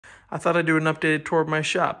I thought I'd do an updated tour of my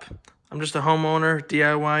shop. I'm just a homeowner,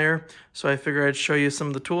 DIYer, so I figured I'd show you some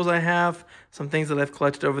of the tools I have, some things that I've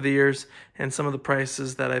collected over the years, and some of the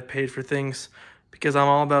prices that I've paid for things, because I'm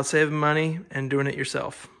all about saving money and doing it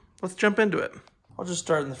yourself. Let's jump into it. I'll just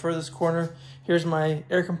start in the furthest corner. Here's my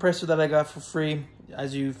air compressor that I got for free.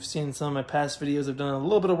 As you've seen in some of my past videos, I've done a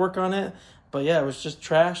little bit of work on it, but yeah, it was just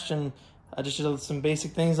trashed, and I just did some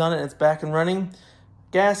basic things on it. It's back and running.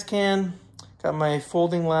 Gas can, got my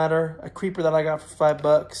folding ladder, a creeper that I got for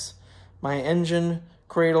 $5, my engine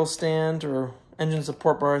cradle stand, or engine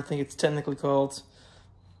support bar, I think it's technically called.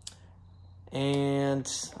 And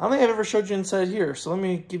I don't think I've ever showed you inside here, so let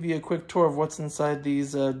me give you a quick tour of what's inside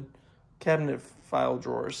these cabinet file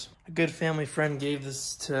drawers. A good family friend gave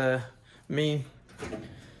this to me.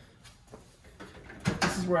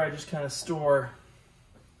 This is where I just kind of store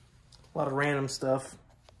a lot of random stuff.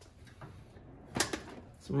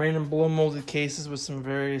 Some random blow molded cases with some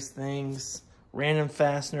various things. Random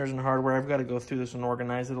fasteners and hardware. I've got to go through this and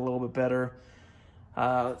organize it a little bit better.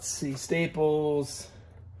 Let's see, staples.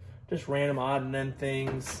 Just random odd and end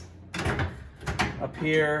things. Up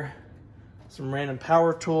here, some random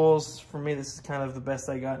power tools. For me, this is kind of the best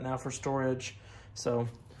I got now for storage. So,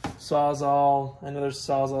 Sawzall, another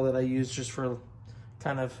Sawzall that I use just for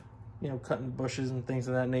kind of, you know, cutting bushes and things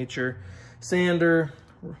of that nature. Sander,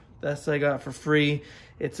 that's I got for free.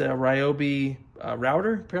 It's a Ryobi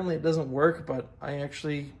router. Apparently it doesn't work, but I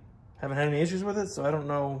actually haven't had any issues with it, so I don't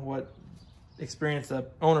know what experience the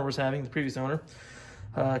owner was having, the previous owner.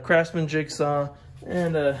 Craftsman jigsaw,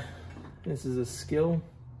 and this is a skill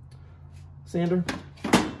sander.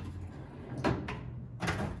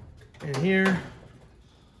 And here,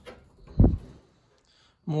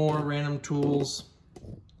 more random tools.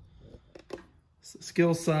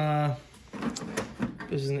 Skill saw.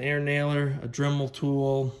 This is an air nailer, a Dremel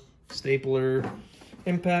tool, stapler,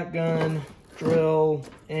 impact gun, drill,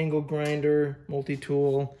 angle grinder,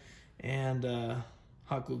 multi-tool, and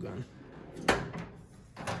hot glue gun.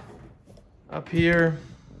 Up here,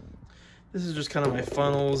 this is just kind of my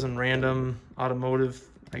funnels and random automotive,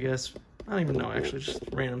 I guess. I don't even know, actually, just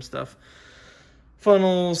random stuff.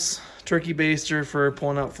 Funnels, turkey baster for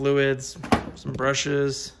pulling out fluids, some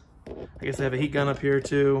brushes. I guess I have a heat gun up here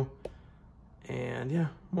too. And yeah,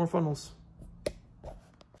 more funnels.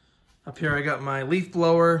 Up here I got my leaf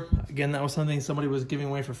blower. Again, that was something somebody was giving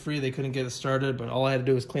away for free. They couldn't get it started, but all I had to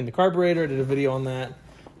do was clean the carburetor. I did a video on that.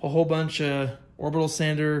 A whole bunch of orbital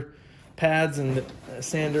sander pads and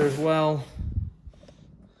sander as well.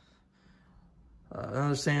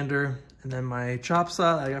 Another sander. And then my chop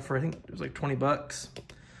saw I got for, I think it was like 20 bucks.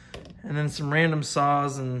 And then some random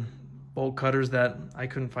saws and bolt cutters that I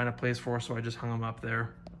couldn't find a place for, so I just hung them up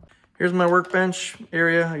there. Here's my workbench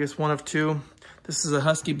area, I guess one of two. This is a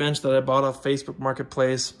Husky bench that I bought off Facebook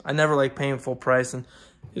Marketplace. I never like paying full price, and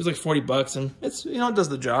it was like 40 bucks, and it's, you know, it does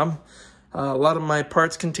the job. A lot of my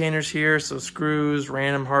parts containers here, so screws,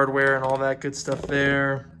 random hardware, and all that good stuff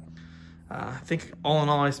there. I think all in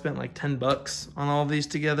all I spent like 10 bucks on all of these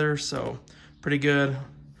together, so pretty good.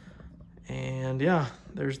 And yeah,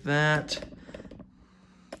 there's that.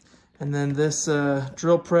 And then this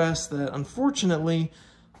drill press that unfortunately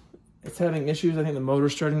it's having issues. I think the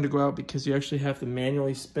motor's starting to go out because you actually have to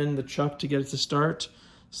manually spin the chuck to get it to start.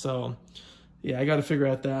 So yeah, I got to figure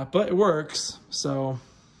out that, but it works. So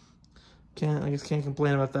I guess can't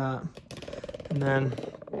complain about that. And then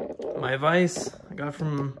my vise I got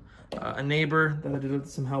from a neighbor that I did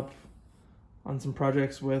some help on some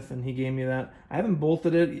projects with, and he gave me that. I haven't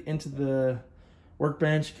bolted it into the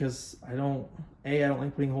workbench because I don't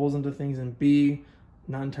like putting holes into things, and B,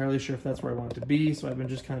 not entirely sure if that's where I want it to be, so I've been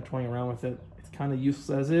just kind of toying around with it. It's kind of useless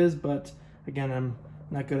as is, but again, I'm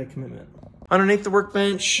not good at commitment. Underneath the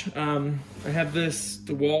workbench, I have this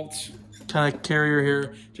DeWalt kind of carrier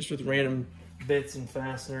here, just with random bits and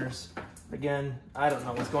fasteners. Again, I don't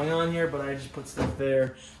know what's going on here, but I just put stuff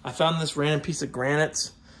there. I found this random piece of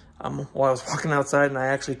granite while I was walking outside, and I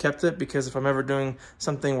actually kept it because if I'm ever doing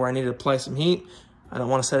something where I need to apply some heat, I don't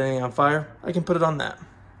want to set anything on fire, I can put it on that.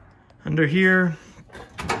 Under here,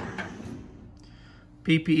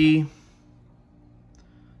 PPE,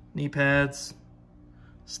 knee pads,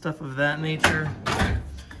 stuff of that nature.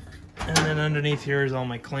 And then underneath here is all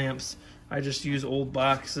my clamps. I just use old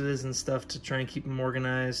boxes and stuff to try and keep them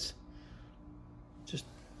organized. Just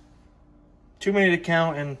too many to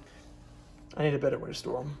count, and I need a better way to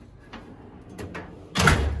store them.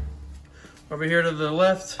 Over here to the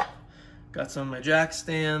left, got some of my jack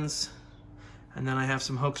stands. And then I have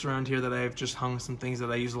some hooks around here that I've just hung some things that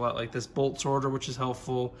I use a lot, like this bolt sorter, which is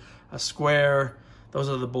helpful, a square. Those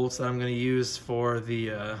are the bolts that I'm going to use for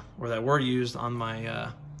the, or that were used on my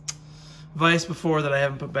vise before that I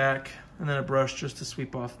haven't put back, and then a brush just to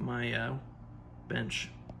sweep off my bench.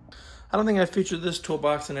 I don't think I've featured this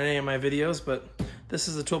toolbox in any of my videos, but this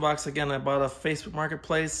is a toolbox, again, I bought off Facebook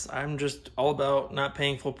Marketplace. I'm just all about not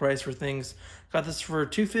paying full price for things. Got this for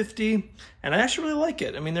 $2.50, and I actually really like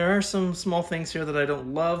it. I mean, there are some small things here that I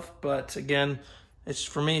don't love, but again,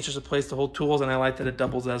 for me, it's just a place to hold tools, and I like that it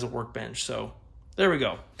doubles as a workbench. So there we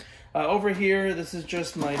go. Over here, this is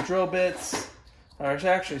just my drill bits. Or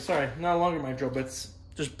actually, sorry, no longer my drill bits.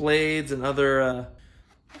 Just blades and other...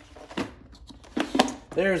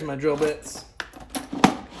 There's my drill bits.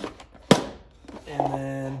 And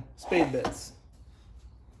then spade bits.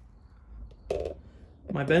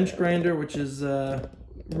 My bench grinder, which is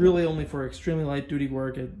really only for extremely light duty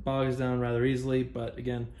work. It bogs down rather easily, but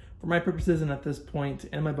again, for my purposes and at this point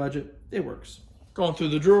and my budget, it works. Going through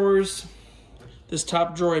the drawers. This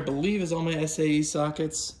top drawer, I believe, is all my SAE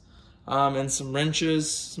sockets and some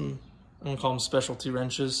wrenches. I'm gonna call them specialty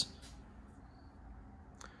wrenches.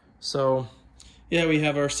 So yeah, we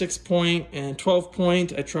have our 6-point and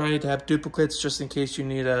 12-point. I try to have duplicates just in case you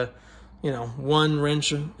need a, one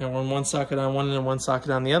wrench and one socket on one end and one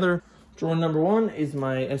socket on the other. Drawer number 1 is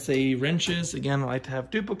my SAE wrenches. Again, I like to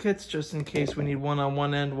have duplicates just in case we need one on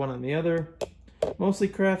one end, one on the other. Mostly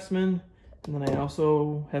Craftsman. And then I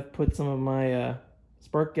also have put some of my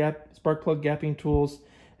spark plug gapping tools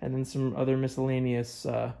and then some other miscellaneous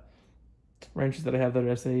wrenches that I have that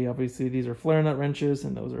are SAE. Obviously, these are flare nut wrenches,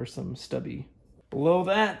 and those are some stubby. Below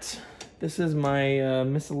that, this is my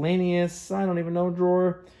miscellaneous, I don't even know,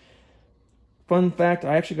 drawer. Fun fact,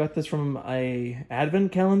 I actually got this from a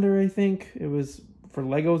advent calendar, I think. It was for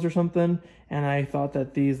Legos or something, and I thought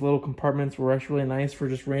that these little compartments were actually really nice for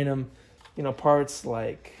just random, parts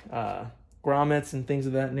like grommets and things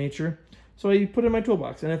of that nature. So I put it in my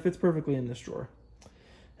toolbox, and it fits perfectly in this drawer.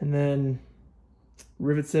 And then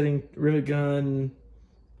rivet gun,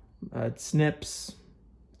 snips,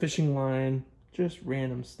 fishing line, just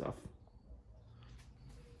random stuff.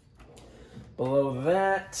 Below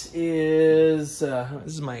that is, this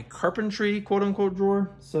is my carpentry quote-unquote drawer.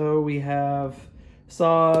 So we have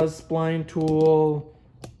saws, spline tool,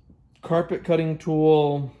 carpet cutting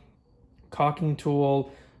tool, caulking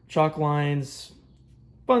tool, chalk lines,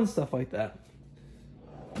 fun stuff like that.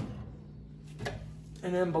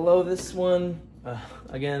 And then below this one,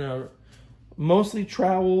 again, mostly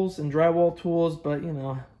trowels and drywall tools, but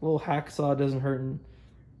a little hacksaw doesn't hurt and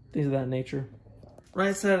things of that nature.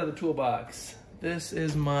 Right side of the toolbox. This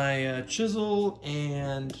is my chisel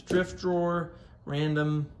and drift drawer,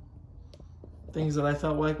 random things that I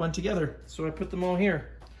felt like went together. So I put them all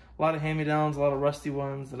here. A lot of hand-me-downs, a lot of rusty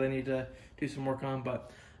ones that I need to do some work on,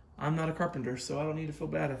 but I'm not a carpenter, so I don't need to feel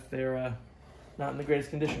bad if they're not in the greatest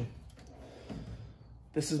condition.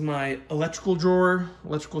 This is my electrical drawer,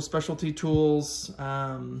 electrical specialty tools.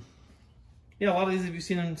 Yeah, a lot of these have you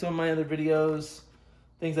seen in some of my other videos.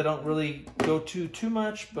 Things I don't really go to too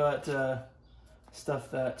much, but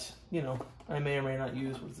stuff that, I may or may not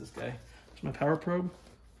use. What's this guy? It's my power probe.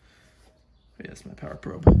 Oh, yeah, it's my power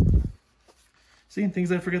probe. See,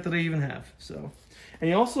 things I forget that I even have. So, and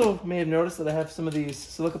you also may have noticed that I have some of these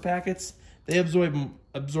silica packets. They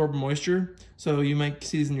absorb moisture, so you might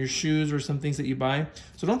see these in your shoes or some things that you buy.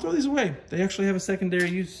 So don't throw these away. They actually have a secondary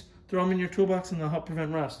use. Throw them in your toolbox and they'll help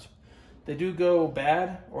prevent rust. They do go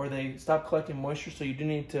bad or they stop collecting moisture, so you do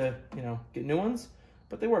need to, get new ones,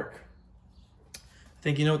 but they work. I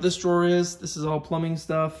think you know what this drawer is. This is all plumbing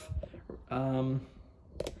stuff.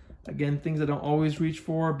 Again, things I don't always reach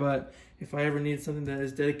for, but if I ever need something that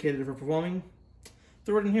is dedicated for plumbing,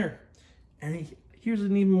 throw it in here. And here's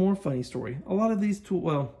an even more funny story. A lot of these tools,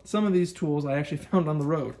 well, some of these tools I actually found on the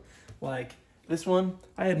road. Like this one,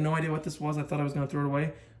 I had no idea what this was. I thought I was gonna throw it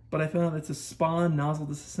away, but I found out it's a spa nozzle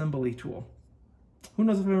disassembly tool. Who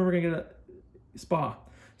knows if I'm ever gonna get a spa?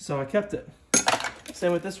 So I kept it.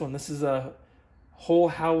 Same with this one. This is a whole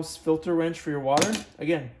house filter wrench for your water.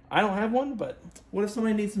 Again, I don't have one, but what if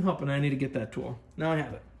somebody needs some help and I need to get that tool? Now I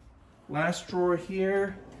have it. Last drawer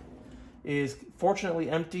here is fortunately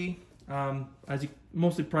empty.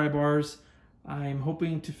 Mostly pry bars. I'm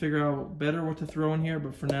hoping to figure out better what to throw in here,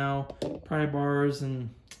 but for now, pry bars and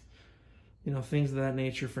things of that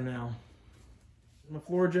nature for now. My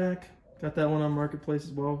floor jack, got that one on Marketplace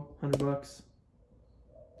as well, 100 bucks.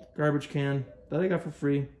 Garbage can that I got for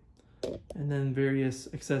free, and then various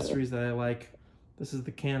accessories that I like. This is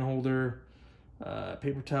the can holder,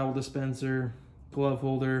 paper towel dispenser, glove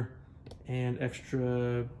holder, and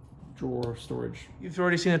extra drawer storage. You've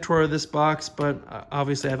already seen a tour of this box, but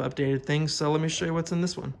obviously I've updated things, so let me show you what's in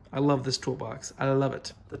this one. I love this toolbox. I love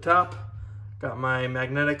it. The top, got my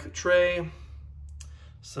magnetic tray,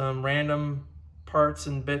 some random parts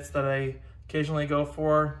and bits that I occasionally go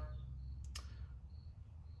for.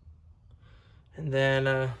 And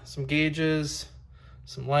then some gauges,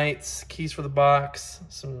 some lights, keys for the box,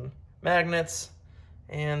 some magnets,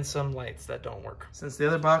 and some lights that don't work. Since the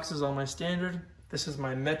other box is all my standard, this is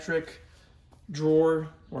my metric drawer,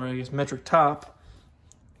 or I guess metric top.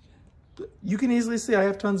 You can easily see I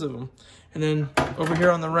have tons of them. And then over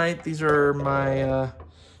here on the right, these are my, I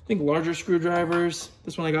think, larger screwdrivers.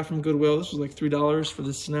 This one I got from Goodwill. This was like $3 for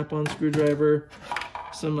this snap-on screwdriver.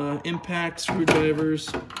 Some impact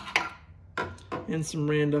screwdrivers, and some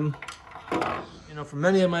random. You know, for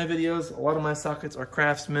many of my videos, a lot of my sockets are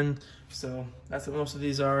Craftsman, so that's what most of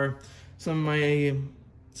these are. Some of my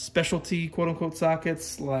specialty quote-unquote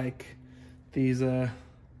sockets, like these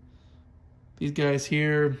guys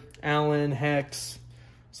here, Allen, Hex,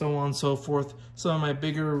 so on and so forth. Some of my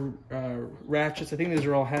bigger ratchets, I think these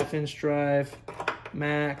are all 1/2-inch drive,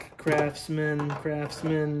 Mac, Craftsman.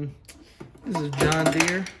 This is John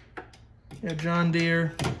Deere. Yeah, John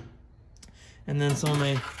Deere. And then some of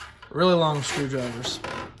my really long screwdrivers.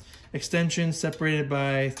 Extensions separated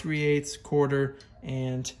by 3/8, quarter,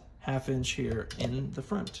 and 1/2 inch here in the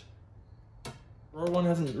front. Drawer one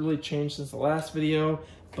hasn't really changed since the last video,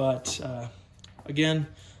 but again,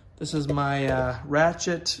 this is my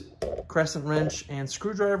ratchet, crescent wrench, and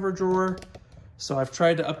screwdriver drawer. So I've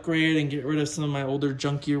tried to upgrade and get rid of some of my older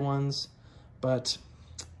junkier ones, but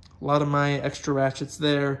a lot of my extra ratchets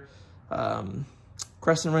there,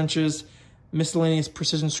 crescent wrenches, miscellaneous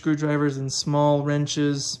precision screwdrivers, and small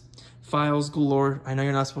wrenches, files galore. I know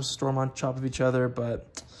you're not supposed to store them on top of each other,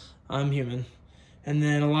 but I'm human. And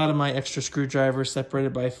then a lot of my extra screwdrivers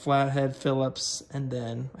separated by flathead Phillips, and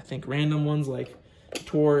then I think random ones like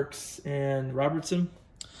Torx and Robertson.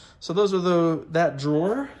 So those are that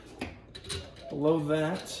drawer. Below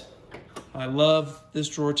that, I love this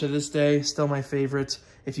drawer to this day, still my favorite.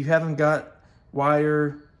 If you haven't got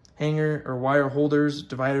wire hanger or wire holders,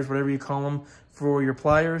 dividers, whatever you call them, for your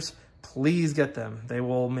pliers, please get them. They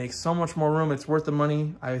will make so much more room. It's worth the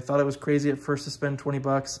money. I thought it was crazy at first to spend 20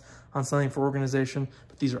 bucks on something for organization,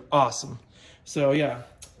 but these are awesome. So yeah,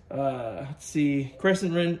 let's see,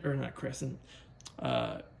 crescent wrench, or not crescent,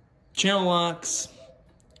 channel locks,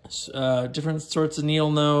 different sorts of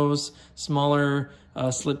needle nose, smaller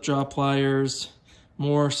slip jaw pliers,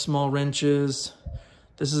 more small wrenches.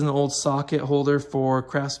 This is an old socket holder for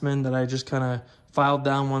Craftsman that I just kind of filed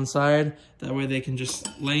down one side. That way they can just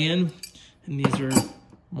lay in. And these are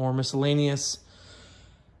more miscellaneous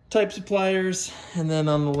types of pliers. And then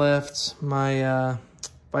on the left, my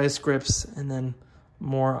vice grips, and then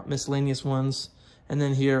more miscellaneous ones. And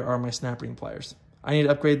then here are my snap ring pliers. I need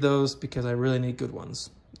to upgrade those because I really need good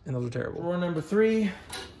ones, and those are terrible. Drawer number 3.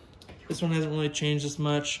 This one hasn't really changed as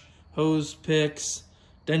much. Hose picks,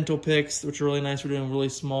 dental picks, which are really nice for doing really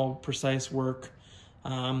small, precise work.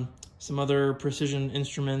 Some other precision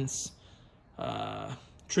instruments,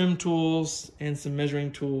 trim tools, and some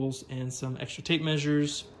measuring tools, and some extra tape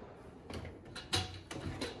measures.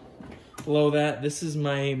 Below that, this is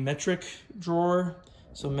my metric drawer.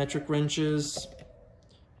 So metric wrenches.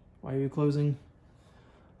 Why are you closing?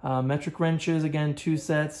 Metric wrenches, again, 2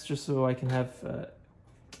 sets, just so I can have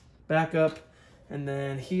backup. And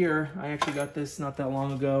then here, I actually got this not that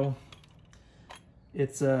long ago.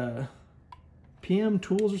 It's PM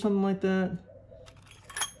Tools or something like that.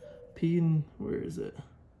 Where is it?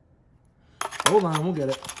 Hold on, we'll get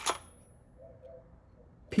it.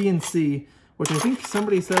 PNC, which I think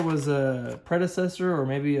somebody said was a predecessor, or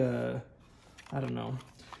maybe a, I don't know.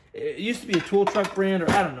 It used to be a tool truck brand, or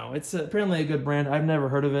I don't know. It's apparently a good brand. I've never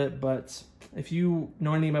heard of it, but if you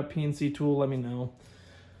know anything about PNC Tool, let me know.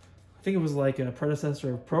 I think it was like a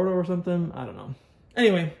predecessor of Proto or something. I don't know.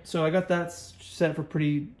 Anyway, so I got that set for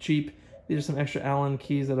pretty cheap. These are some extra Allen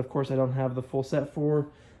keys that, of course, I don't have the full set for,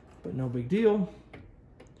 but no big deal.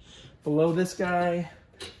 Below this guy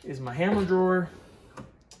is my hammer drawer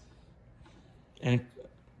and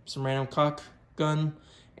some random caulk gun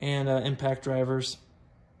and impact drivers.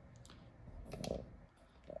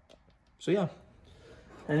 So yeah,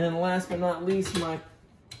 and then last but not least, my,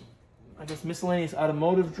 I guess, miscellaneous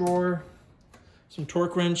automotive drawer, some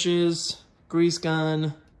torque wrenches, grease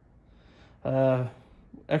gun,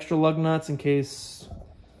 extra lug nuts in case,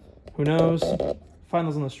 who knows. I find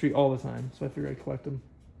those on the street all the time, so I figured I'd collect them.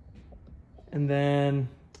 And then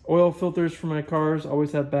oil filters for my cars,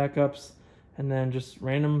 always have backups, and then just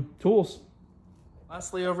random tools.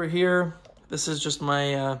 Lastly, over here, this is just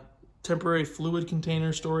my temporary fluid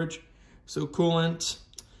container storage. So coolant,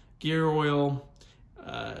 gear oil,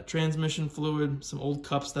 transmission fluid, some old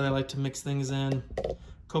cups that I like to mix things in,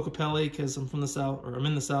 Cocopelli because I'm from the South, or I'm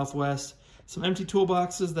in the Southwest. Some empty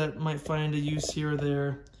toolboxes that might find a use here or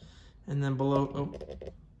there. And then below,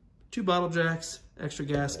 2 bottle jacks, extra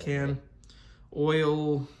gas can,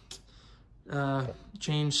 oil,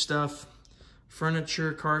 change stuff,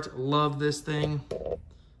 furniture cart, love this thing.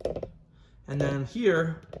 And then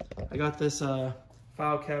here, I got this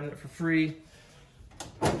file cabinet for free.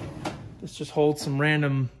 This just holds some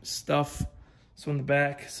random stuff. So in the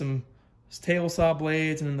back, some table saw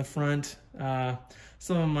blades, and in the front,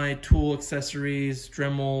 some of my tool accessories,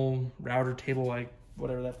 Dremel, router table, like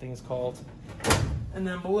whatever that thing is called. And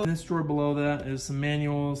then below, in this drawer below that is some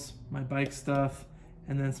manuals, my bike stuff,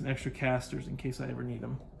 and then some extra casters in case I ever need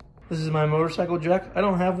them. This is my motorcycle jack. I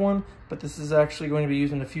don't have one, but this is actually going to be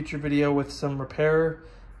used in a future video with some repair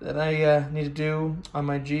that I need to do on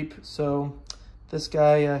my Jeep. So this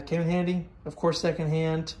guy came in handy, of course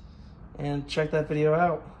secondhand, and check that video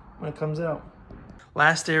out when it comes out.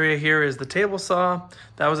 Last area here is the table saw.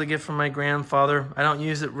 That was a gift from my grandfather. I don't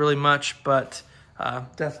use it really much, but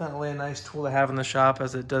definitely a nice tool to have in the shop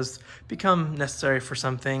as it does become necessary for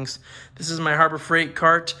some things. This is my Harbor Freight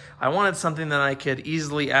cart. I wanted something that I could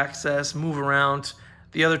easily access, move around.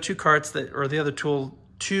 The other 2 carts that, or the other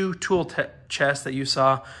two tool chests that you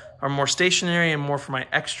saw are more stationary and more for my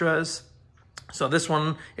extras. So this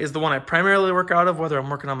one is the one I primarily work out of, whether I'm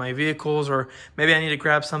working on my vehicles or maybe I need to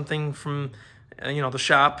grab something from the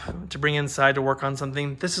shop to bring inside to work on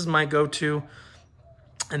something. This is my go-to.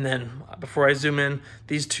 And then before I zoom in,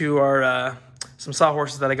 these 2 are some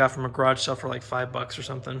sawhorses that I got from a garage sale for like $5 or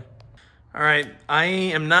something. All right, I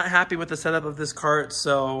am not happy with the setup of this cart,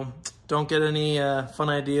 so don't get any fun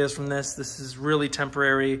ideas from this. This is really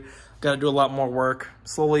temporary. Got to do a lot more work,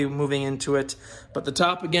 slowly moving into it. But the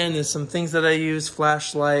top, again, is some things that I use: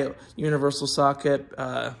 flashlight, universal socket,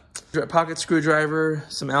 pocket screwdriver,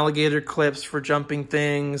 some alligator clips for jumping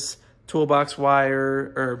things, toolbox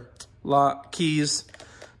wire, or lock keys.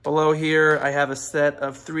 Below here, I have a set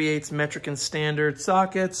of 3/8 metric and standard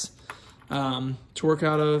sockets to work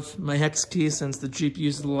out of. My hex keys, since the Jeep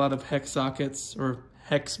uses a lot of hex sockets or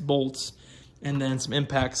hex bolts, and then some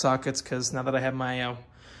impact sockets, because now that I have my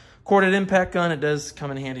corded impact gun, it does come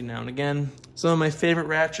in handy now and again. Some of my favorite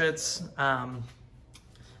ratchets. I'm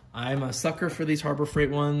a sucker for these Harbor Freight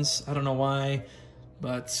ones. I don't know why,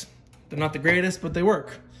 but they're not the greatest, but they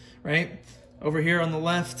work, right? Over here on the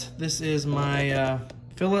left, this is my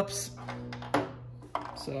Phillips.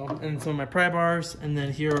 So, and some of my pry bars, and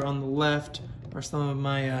then here on the left are some of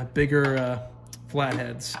my bigger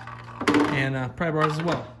flatheads and pry bars as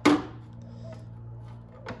well.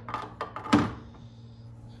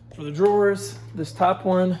 For the drawers, this top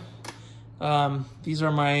one, these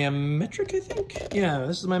are my metric, I think. Yeah,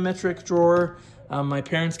 this is my metric drawer. My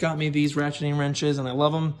parents got me these ratcheting wrenches, and I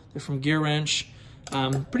love them. They're from Gear Wrench.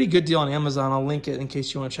 Pretty good deal on Amazon. I'll link it in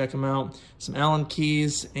case you want to check them out. Some Allen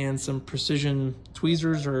keys and some precision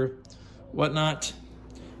tweezers or whatnot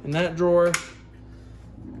in that drawer.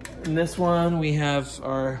 In this one, we have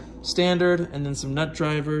our standard and then some nut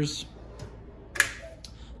drivers.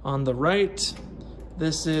 On the right,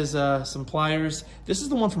 this is some pliers. This is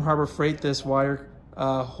the one from Harbor Freight, this wire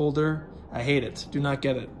holder. I hate it. Do not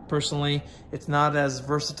get it. Personally, it's not as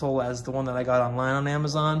versatile as the one that I got online on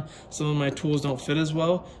Amazon. Some of my tools don't fit as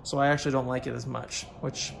well, so I actually don't like it as much,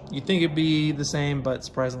 which you'd think it'd be the same, but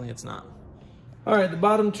surprisingly it's not. All right, the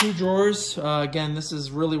bottom 2 drawers. Again, this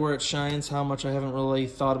is really where it shines, how much I haven't really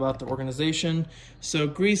thought about the organization. So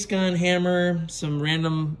grease gun, hammer, some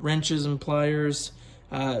random wrenches and pliers,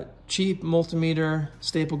 cheap multimeter,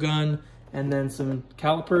 staple gun, and then some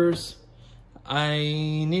calipers. I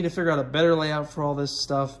need to figure out a better layout for all this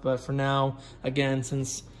stuff, but for now, again,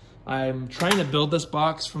 since I'm trying to build this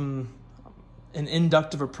box from an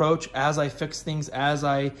inductive approach as I fix things, as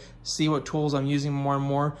I see what tools I'm using more and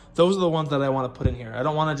more, those are the ones that I want to put in here. I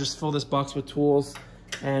don't want to just fill this box with tools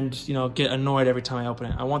and, you know, get annoyed every time I open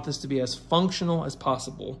it. I want this to be as functional as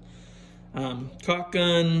possible. Caulk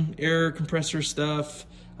gun, air compressor stuff,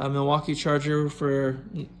 a Milwaukee charger for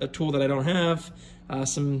a tool that I don't have,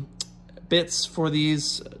 some bits for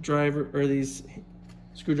these these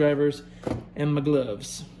screwdrivers, and my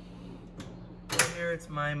gloves. Here it's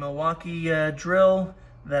my Milwaukee drill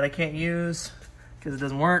that I can't use because it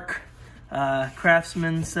doesn't work.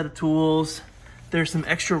 Craftsman set of tools. There's some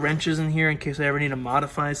extra wrenches in here in case I ever need to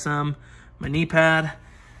modify some. My knee pad,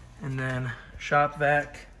 and then shop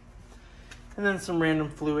vac, and then some random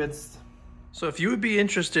fluids. So if you would be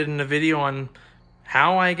interested in a video on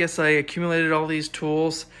how I guess I accumulated all these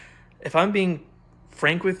tools, if I'm being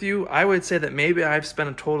frank with you, I would say that maybe I've spent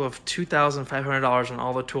a total of $2,500 on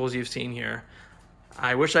all the tools you've seen here.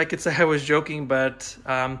 I wish I could say I was joking, but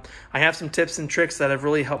I have some tips and tricks that have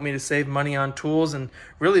really helped me to save money on tools and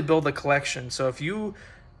really build a collection. So if you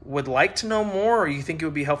would like to know more, or you think it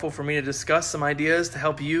would be helpful for me to discuss some ideas to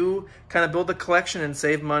help you kind of build a collection and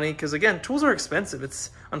save money, because again, tools are expensive. It's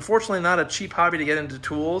unfortunately not a cheap hobby to get into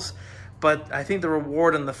tools, but I think the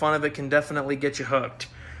reward and the fun of it can definitely get you hooked.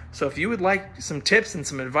 So if you would like some tips and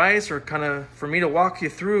some advice, or kind of for me to walk you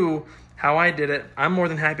through how I did it, I'm more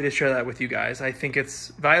than happy to share that with you guys. I think it's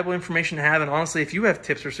valuable information to have, and honestly, if you have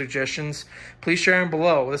tips or suggestions, please share them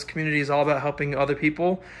below. This community is all about helping other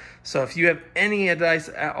people. So if you have any advice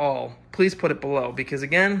at all, please put it below, because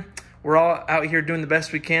again, we're all out here doing the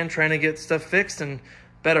best we can, trying to get stuff fixed and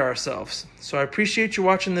better ourselves. So I appreciate you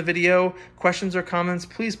watching the video. Questions or comments,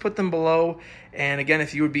 please put them below. And again,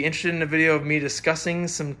 if you would be interested in a video of me discussing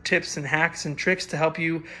some tips and hacks and tricks to help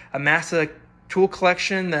you amass a tool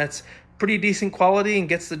collection that's pretty decent quality and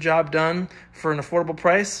gets the job done for an affordable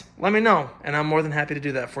price, let me know, and I'm more than happy to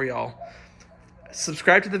do that for y'all.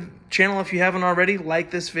 Subscribe to the channel if you haven't already,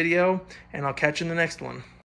 like this video, and I'll catch you in the next one.